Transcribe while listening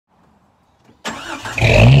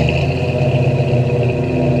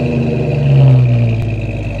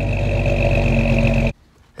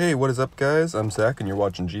Hey, what is up guys? I'm Zach and you're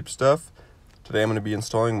watching Jeep Stuff. Today I'm going to be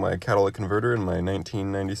installing my catalytic converter in my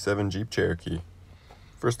 1997 Jeep Cherokee.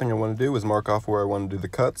 First thing I want to do is mark off where I want to do the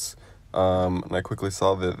cuts. And I quickly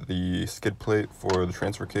saw that the skid plate for the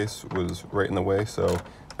transfer case was right in the way, so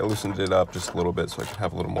I loosened it up just a little bit so I could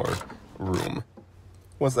have a little more room.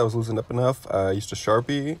 Once that was loosened up enough, I used a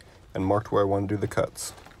Sharpie and marked where I wanted to do the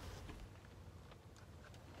cuts.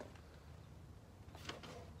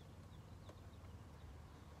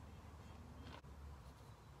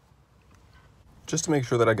 Just to make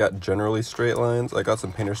sure that I got generally straight lines, I got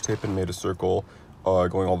some painter's tape and made a circle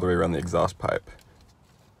going all the way around the exhaust pipe.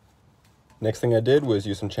 Next thing I did was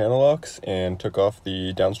use some channel locks and took off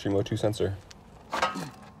the downstream O2 sensor.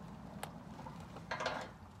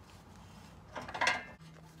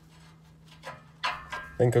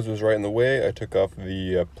 Then, because it was right in the way, I took off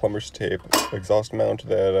the plumber's tape exhaust mount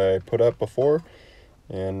that I put up before,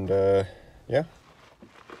 and yeah.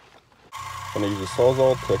 Then I used a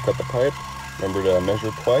Sawzall to cut the pipe. Remember to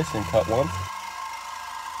measure twice and cut once.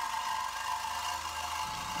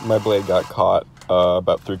 My blade got caught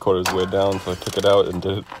about 3/4 of the way down, so I took it out and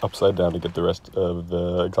did it upside down to get the rest of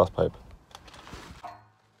the exhaust pipe.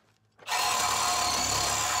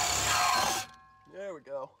 There we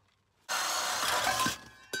go.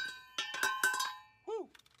 Woo.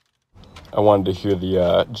 I wanted to hear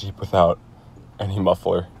the Jeep without any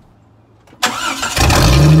muffler.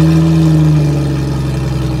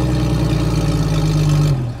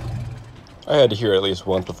 I had to hear it at least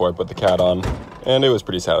once before I put the cat on, and it was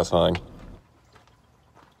pretty satisfying.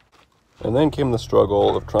 And then came the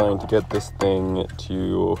struggle of trying to get this thing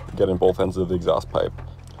to get in both ends of the exhaust pipe.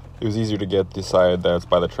 It was easier to get the side that's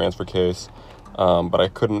by the transfer case, but I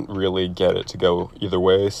couldn't really get it to go either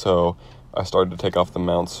way, so I started to take off the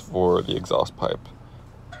mounts for the exhaust pipe.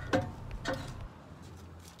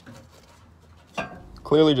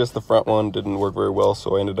 Clearly just the front one didn't work very well,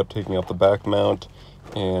 so I ended up taking off the back mount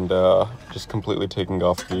and just completely taking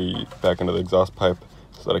off the back end of the exhaust pipe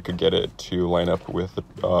so that I could get it to line up with the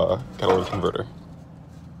catalytic converter.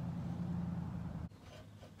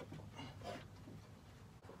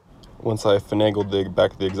 Once I finagled the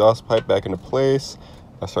back of the exhaust pipe back into place,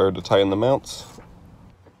 I started to tighten the mounts.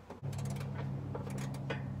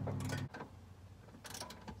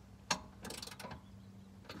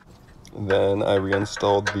 Then I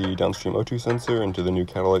reinstalled the downstream O2 sensor into the new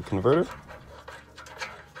catalytic converter.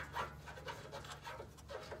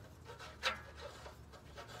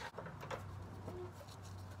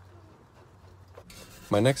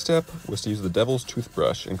 My next step was to use the devil's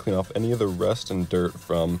toothbrush and clean off any of the rust and dirt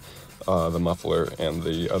from the muffler and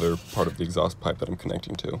the other part of the exhaust pipe that I'm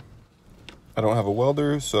connecting to. I don't have a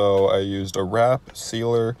welder, so I used a wrap,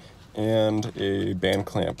 sealer, and a band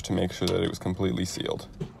clamp to make sure that it was completely sealed.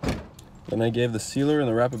 Then I gave the sealer and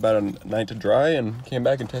the wrap about a night to dry and came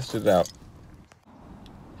back and tested it out.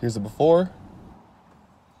 Here's the before.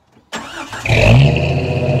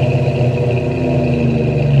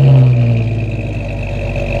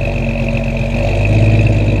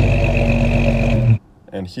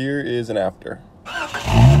 And here is an after.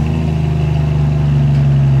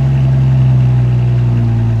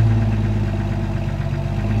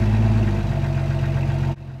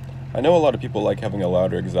 I know a lot of people like having a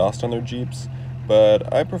louder exhaust on their Jeeps,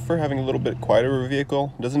 but I prefer having a little bit quieter of a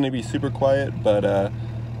vehicle. It doesn't need to be super quiet, but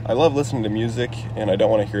I love listening to music and I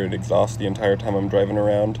don't want to hear it exhaust the entire time I'm driving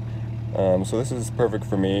around. So this is perfect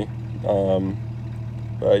for me.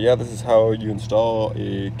 But yeah, this is how you install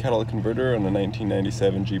a catalytic converter on a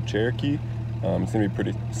 1997 Jeep Cherokee. It's going to be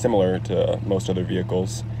pretty similar to most other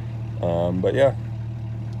vehicles. But yeah,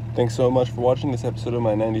 thanks so much for watching this episode of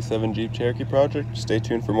my 97 Jeep Cherokee project. Stay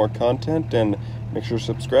tuned for more content and make sure to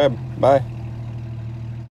subscribe. Bye!